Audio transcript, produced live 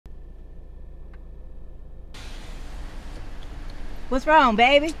What's wrong,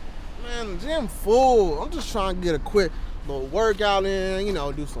 baby? Man, the gym full. I'm just trying to get a quick little workout in, you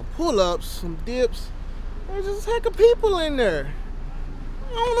know, do some pull-ups, some dips. There's just a heck of people in there.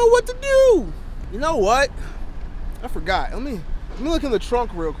 I don't know what to do. You know what? I forgot. Let me look in the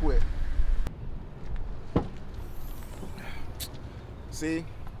trunk real quick. See,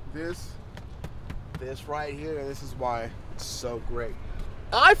 this right here, this is why it's so great.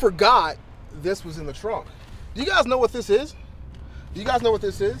 I forgot this was in the trunk. Do you guys know what this is? Do you guys know what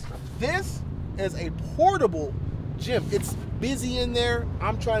this is? This is a portable gym. It's busy in there.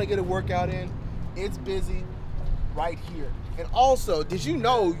 I'm trying to get a workout in. It's busy right here. And also, did you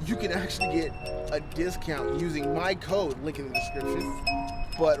know you can actually get a discount using my code, link in the description.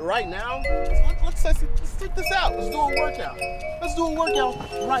 But right now, let's check this out. Let's do a workout. Let's do a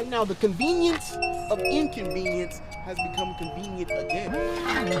workout right now. The convenience of inconvenience has become convenient again.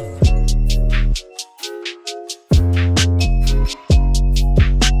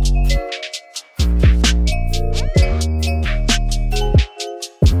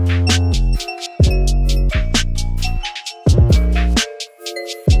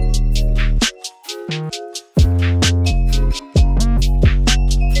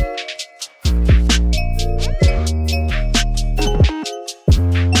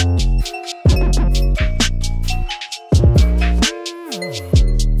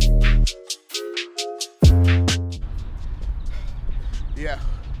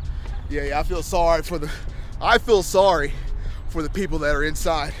 Yeah, I feel sorry for the people that are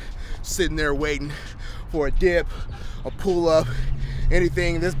inside, sitting there waiting for a dip, a pull-up,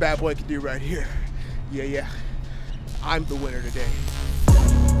 anything this bad boy can do right here. Yeah, I'm the winner today.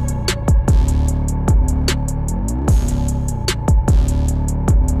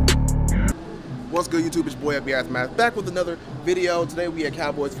 What's good, YouTube? It's your boy Fbaftermath, back with another video. Today we at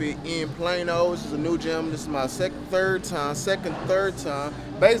Cowboys Fit in Plano. This is a new gym. This is my third time.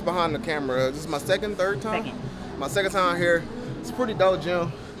 Babe's behind the camera. This is my third time. My second time here. It's a pretty dope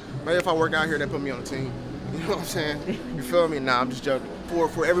gym. Maybe if I work out here, they put me on the team. You know what I'm saying? You feel me? Nah, I'm just joking.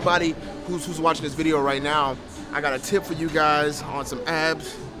 For everybody who's watching this video right now, I got a tip for you guys on some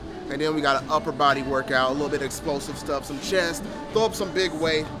abs. And then we got an upper body workout, a little bit of explosive stuff, some chest, throw up some big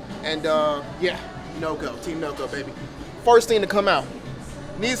weight. And yeah, no-go, team no-go, baby. First thing to come out,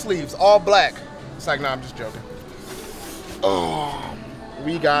 knee sleeves, all black. It's like, nah, I'm just joking. Oh,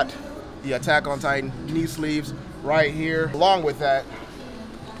 we got the Attack on Titan knee sleeves right here. Along with that,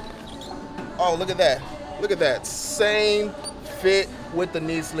 oh, look at that. Look at that, same fit with the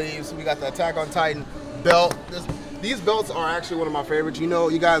knee sleeves. We got the Attack on Titan belt. These belts are actually one of my favorites. You know,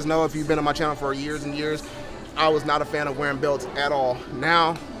 you guys know if you've been on my channel for years and years, I was not a fan of wearing belts at all.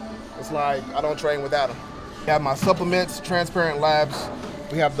 Now, it's like I don't train without them. I have my supplements, Transparent Labs.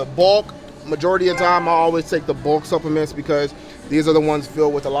 We have the bulk. Majority of the time, I always take the bulk supplements because these are the ones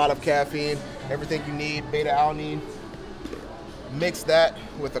filled with a lot of caffeine, everything you need, beta-alanine. Mix that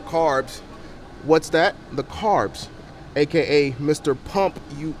with the carbs. What's that? The carbs, AKA Mr. Pump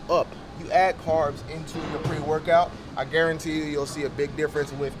You Up. You add carbs into your pre-workout, I guarantee you'll see a big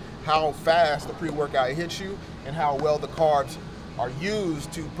difference with how fast the pre-workout hits you and how well the carbs are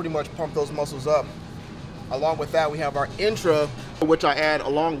used to pretty much pump those muscles up. Along with that, we have our intra, which I add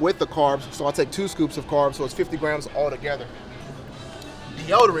along with the carbs. So I'll take 2 scoops of carbs, so it's 50 grams all together.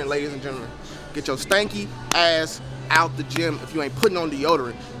 Deodorant, ladies and gentlemen. Get your stanky ass out the gym if you ain't putting on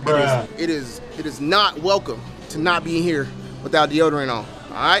deodorant. It is not welcome to not be here without deodorant on,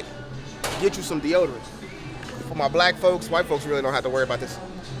 all right? Get you some deodorant. For my black folks, white folks really don't have to worry about this.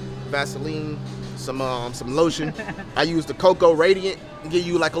 Vaseline, some lotion. I use the Cocoa Radiant and give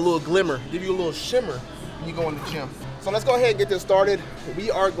you like a little glimmer, give you a little shimmer when you go in the gym. So let's go ahead and get this started.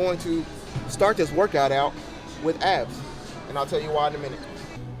 We are going to start this workout out with abs, and I'll tell you why in a minute.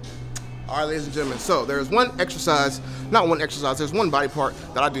 All right, ladies and gentlemen, so there's one exercise, not one exercise, there's one body part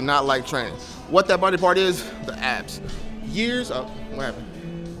that I do not like training. What that body part is, the abs. What happened?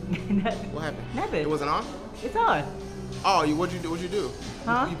 What happened? Nothing. It wasn't on? It's on. Oh, what'd you do?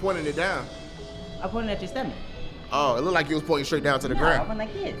 Huh? You pointed it down. I pointed at your stomach. Oh, it looked like you was pointing straight down to the ground. I went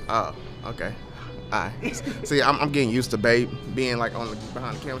like this. Oh, okay. All right. See, I'm getting used to Babe being like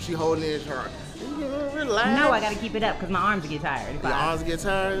behind the camera. She holding it, her relax. No, I gotta keep it up because my arms get tired. Your arms get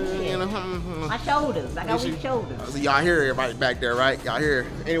tired. Yeah. You know. My shoulders. I got weak shoulders. So y'all hear everybody back there, right? Y'all hear.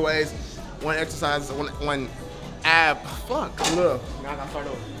 Anyways, one exercise, one ab. Fuck. Look. Now I gotta start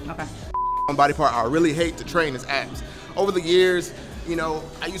over. Okay. One body part I really hate to train is abs. Over the years, you know,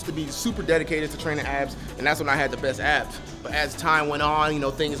 I used to be super dedicated to training abs, and that's when I had the best abs. But as time went on, you know,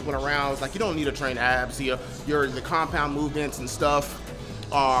 things went around. It's like, you don't need to train abs. The compound movements and stuff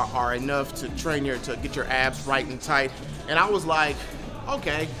are enough to to get your abs right and tight. And I was like,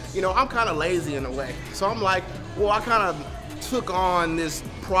 okay, you know, I'm kind of lazy in a way. So I'm like, well, I kind of took on this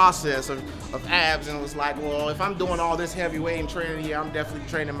process of abs and was like, well, if I'm doing all this heavy weight and training here, I'm definitely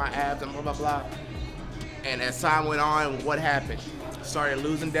training my abs and blah, blah, blah. And as time went on, what happened? Started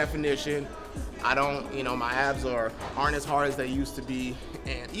losing definition. I don't, you know, my abs aren't as hard as they used to be.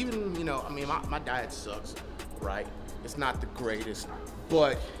 And even, you know, I mean, my diet sucks, right? It's not the greatest,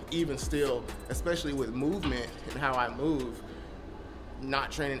 but even still, especially with movement and how I move,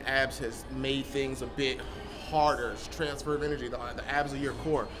 not training abs has made things a bit harder. It's transfer of energy. The abs are your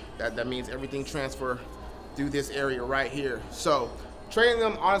core. That means everything transfer through this area right here. So training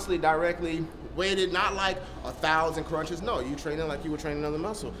them honestly directly, weighted, not like 1,000 crunches. No, you train them like you would train another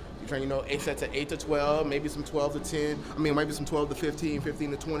muscle. You train, you know, 8 sets of 8 to 12, maybe some 12 to 10. I mean, maybe some 12 to 15,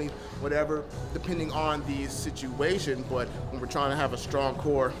 15 to 20, whatever, depending on the situation. But when we're trying to have a strong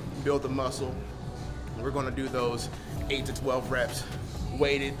core, build the muscle, we're gonna do those 8 to 12 reps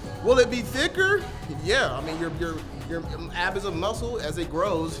weighted. Will it be thicker? Yeah, I mean, your ab is a muscle. As it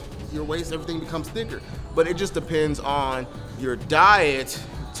grows, your waist, everything becomes thicker. But it just depends on your diet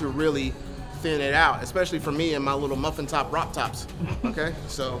to really thin it out, especially for me and my little muffin top rock tops, okay?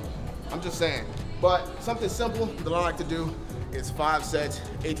 So I'm just saying. But something simple that I like to do is 5 sets,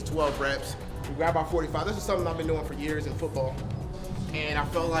 8 to 12 reps. We grab our 45. This is something I've been doing for years in football. And I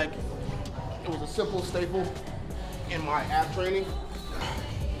felt like it was a simple staple in my ab training.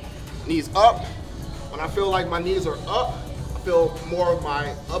 Knees up. When I feel like my knees are up, I feel more of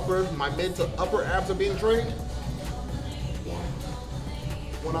my mid to upper abs are being trained.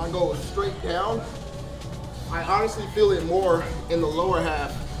 When I go straight down, I honestly feel it more in the lower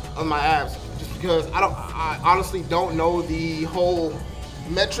half of my abs, just because I honestly don't know the whole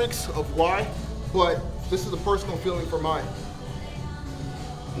metrics of why, but this is a personal feeling for mine.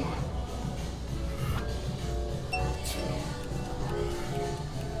 1, 2,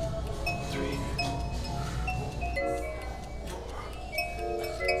 3,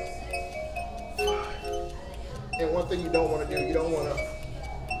 4, 5. And one thing you don't want to do, you don't want to,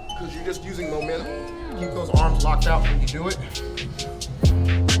 because you're just using momentum, keep those arms locked out when you do it.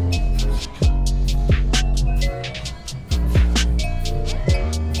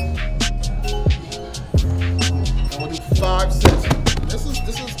 We'll do 5 sets. This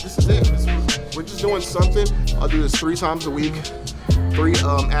is it. We're just doing something. I'll do this 3 times a week, 3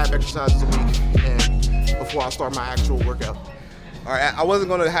 ab exercises a week, and before I start my actual workout. All right, I wasn't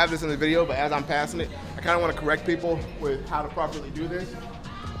going to have this in the video, but as I'm passing it, I kind of want to correct people with how to properly do this.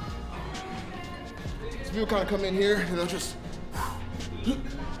 So people kind of come in here and they'll just,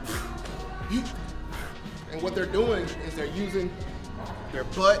 and what they're doing is they're using their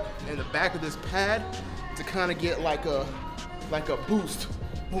butt and the back of this pad to kind of get like a boost,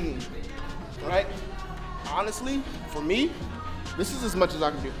 boom, right? Honestly, for me, this is as much as I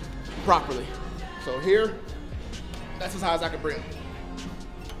can do properly. So here, that's as high as I can bring.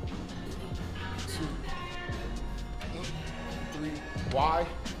 2, 3. Why?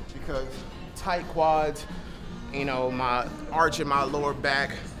 Because tight quads, you know, my arch in my lower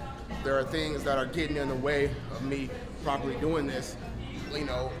back, there are things that are getting in the way of me properly doing this. You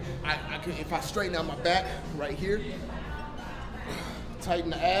know, I can, if I straighten out my back right here, tighten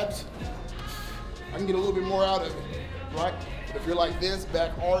the abs, I can get a little bit more out of it, right? But if you're like this,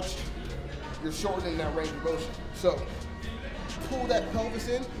 back arch, you're shortening that range of motion. So pull that pelvis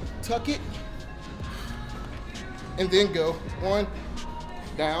in, tuck it, and then go 1,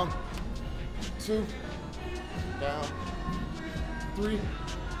 down, 2, down, 3,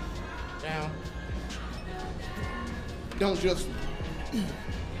 down. Don't just,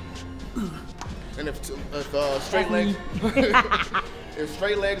 and if straight legs, if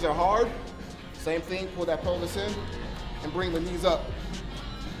straight legs are hard, same thing, pull that pelvis in and bring the knees up.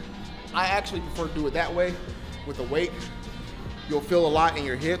 I actually prefer to do it that way with the weight. You'll feel a lot in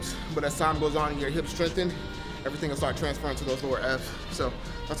your hips, but as time goes on and your hips strengthen, everything will start transferring to those lower abs. So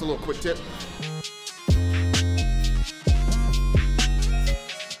that's a little quick tip.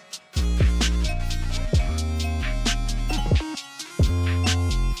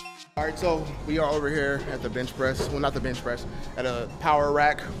 All right, so we are over here at the bench press. Well, not the bench press, at a power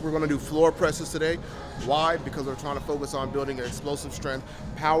rack. We're gonna do floor presses today. Why? Because we're trying to focus on building an explosive strength,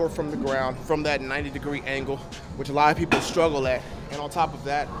 power from the ground, from that 90-degree angle, which a lot of people struggle at. And on top of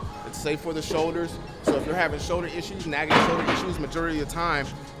that, it's safe for the shoulders. So if you're having shoulder issues, nagging shoulder issues, majority of the time,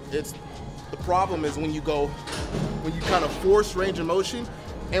 the problem is when you kind of force range of motion.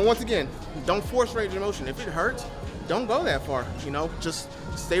 And once again, don't force range of motion. If it hurts, don't go that far, you know, just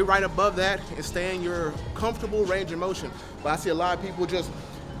stay right above that and stay in your comfortable range of motion. But I see a lot of people just,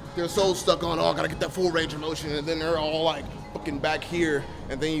 they're so stuck on, oh, I gotta get that full range of motion, and then they're all like fucking back here,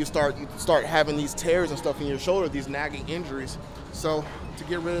 and then you start having these tears and stuff in your shoulder, these nagging injuries. So to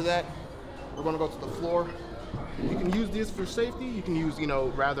get rid of that, we're gonna go to the floor. You can use this for safety. You can use, you know,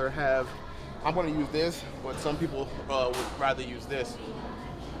 rather have, I'm gonna use this, but some people would rather use this.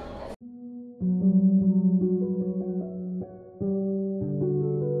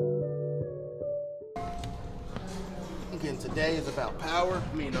 Again, today is about power.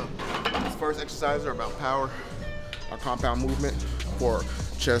 I mean, these first exercises are about power, our compound movement for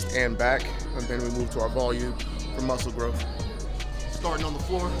chest and back, and then we move to our volume for muscle growth. Starting on the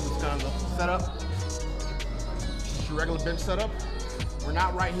floor, this is kind of the setup. Your regular bench setup. We're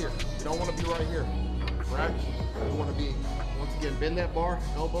not right here. You don't want to be right here, right? We want to be, once again, bend that bar,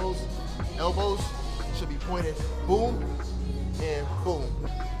 elbows should be pointed, boom, and boom.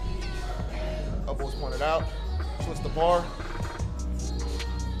 Elbows pointed out, twist the bar.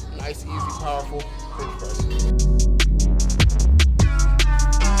 Nice, easy, powerful bench press.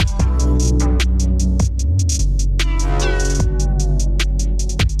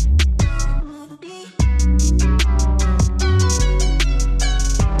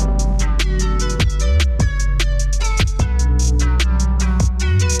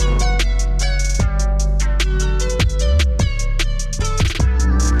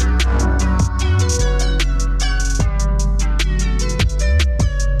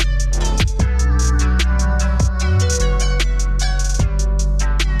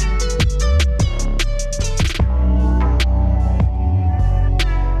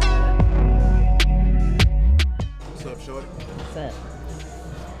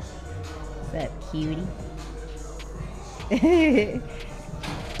 Cutie.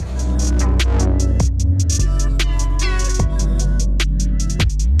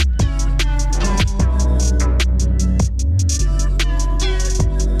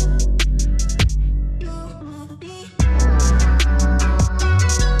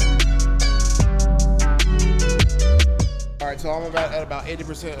 Alright, so I'm at about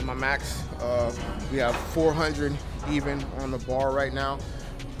 80% of my max. We have 400 even on the bar right now.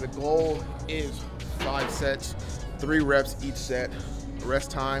 The goal is 5 sets, 3 reps each set.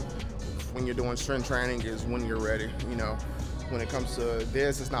 Rest time when you're doing strength training is when you're ready. You know, when it comes to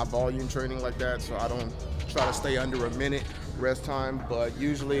this, it's not volume training like that, so I don't try to stay under a minute rest time, but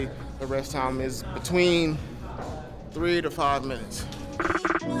usually the rest time is between 3 to 5 minutes.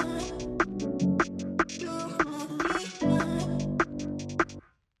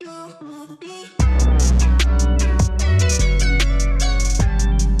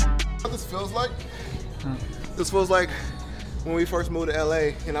 This feels like when we first moved to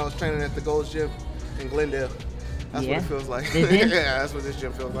LA and I was training at the Gold's Gym in Glendale. That's what it feels like. Yeah, that's what this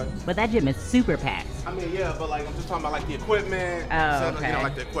gym feels like. But that gym is super packed. I mean, yeah, but like I'm just talking about like the equipment. Oh, okay. You know,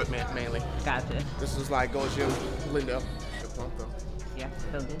 like the equipment mainly. Gotcha. This is like Gold's Gym, Glendale. Yeah,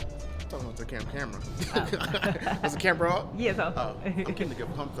 feel good. I'm talking about the camera. Oh. Was the camera up? Yes, yeah, oh, I'm getting to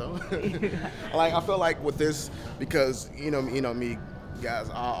get pumped though. Like I feel like with this, because you know me guys,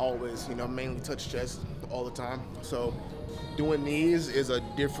 I always mainly touch chest all the time. So doing these is a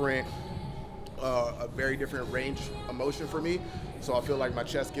very different range of motion for me. So I feel like my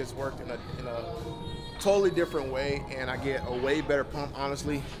chest gets worked in a totally different way, and I get a way better pump,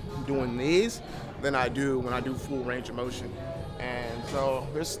 honestly, doing these than I do when I do full range of motion. And so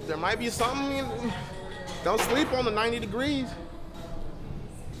there might be something. Don't sleep on the 90 degrees.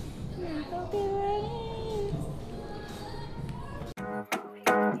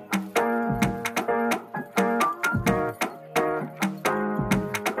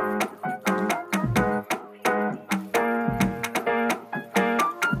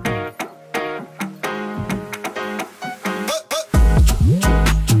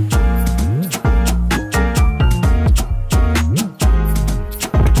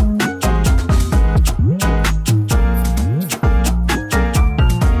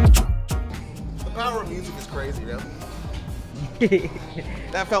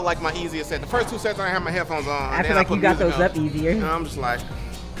 That felt like my easiest set. The first 2 sets I didn't have my headphones on. I feel like you got those up easier. And I'm just like,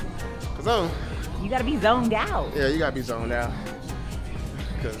 you gotta be zoned out. Yeah, you gotta be zoned out.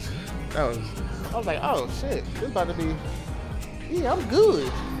 Because I was like, oh shit, this about to be, yeah, I'm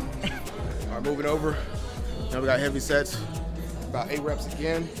good. All right, moving over. Now we got heavy sets, about 8 reps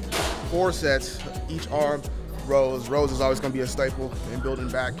again. 4 sets, each arm, rows. Rows is always gonna be a staple in building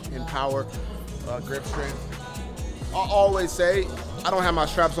back in power, grip strength. I always say, I don't have my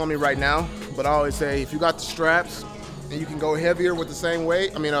straps on me right now, but I always say if you got the straps and you can go heavier with the same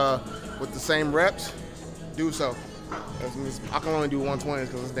weight, with the same reps, do so. I can only do 120s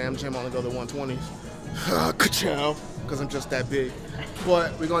because this damn gym only go to 120s. Ka-chow, because I'm just that big.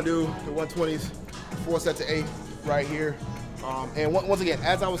 But we're gonna do the 120s, 4 sets of 8 right here. And once again,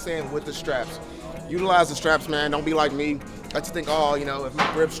 as I was saying with the straps, utilize the straps, man. Don't be like me. I just think, oh, you know, if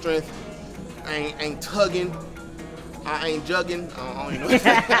my grip strength ain't tugging, I ain't jugging. I don't know.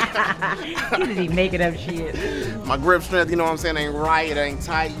 You just be making up shit. My grip strength, you know what I'm saying, ain't right. It ain't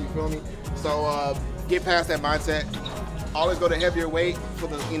tight. You feel me? So get past that mindset. Always go to heavier weight for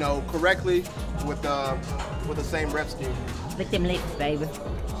the, you know, correctly with the same rep scheme. Lick them lips, baby.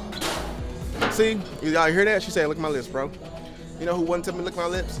 See, y'all hear that? She said, "Lick my lips, bro." You know who wouldn't tell me to lick my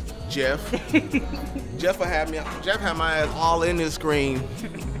lips? Jeff. Jeff had my ass all in this screen.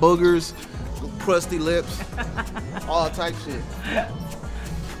 Boogers, crusty lips, all type shit.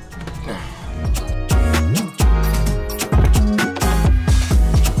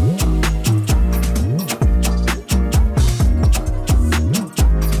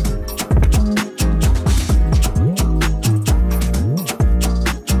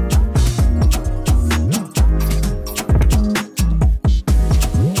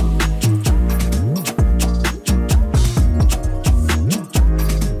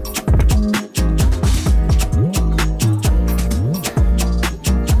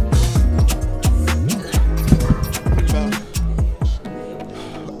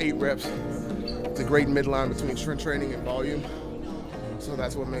 Reps. It's a great midline between strength training and volume. So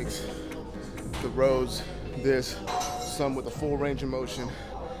that's what makes the rows this, some with a full range of motion,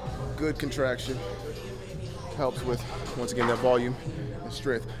 good contraction, helps with, once again, that volume and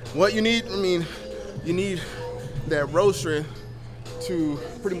strength. What you need, you need that row strength to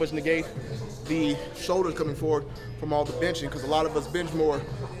pretty much negate the shoulders coming forward from all the benching, because a lot of us bench more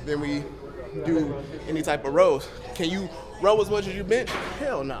than we do any type of rows. Can you row as much as you bench?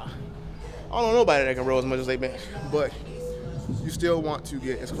 Hell nah. I don't know nobody that can row as much as they bench, but you still want to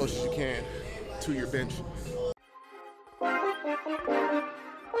get as close as you can to your bench.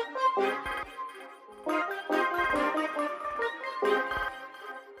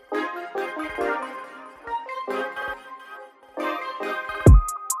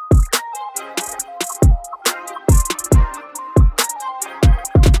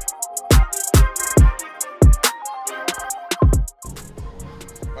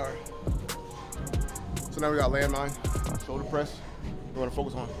 Now we got landmine, shoulder press. You want to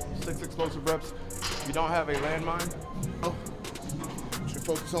focus on 6 explosive reps. If you don't have a landmine, you should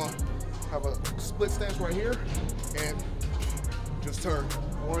focus on, have a split stance right here and just turn.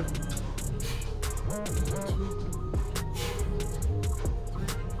 1, 2.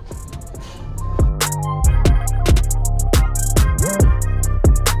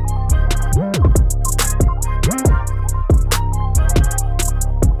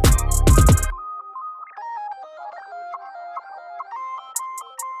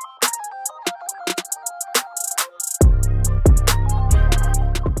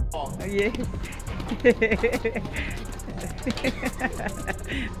 Yeah.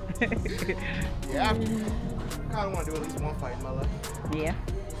 Yeah, I kind of want to do at least one fight in my life. Yeah.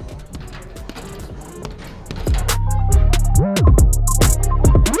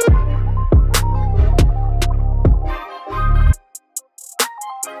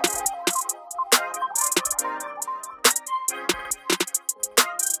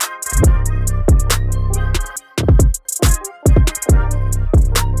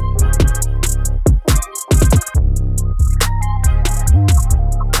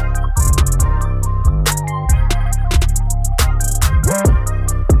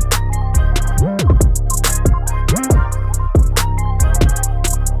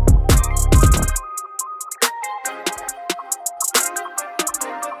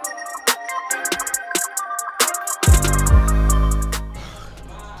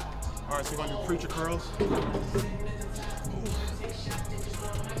 So we're gonna do preacher curls.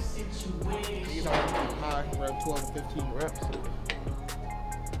 These are high, we're at 12 to 15 reps.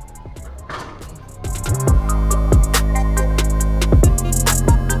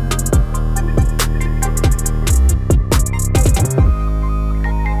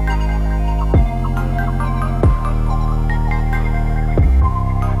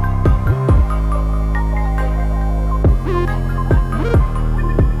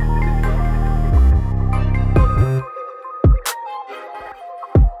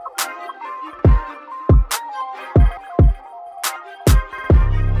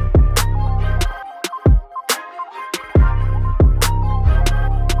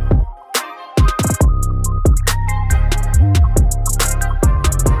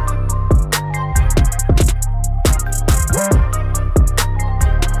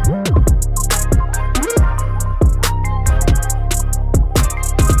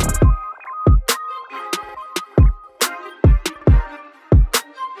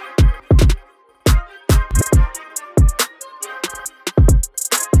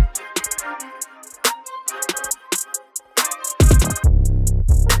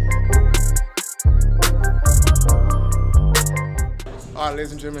 All right,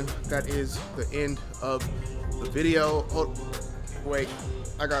 ladies and gentlemen, that is the end of the video. Oh, wait,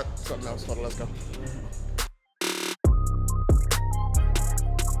 I got something else. Hold on, let's go.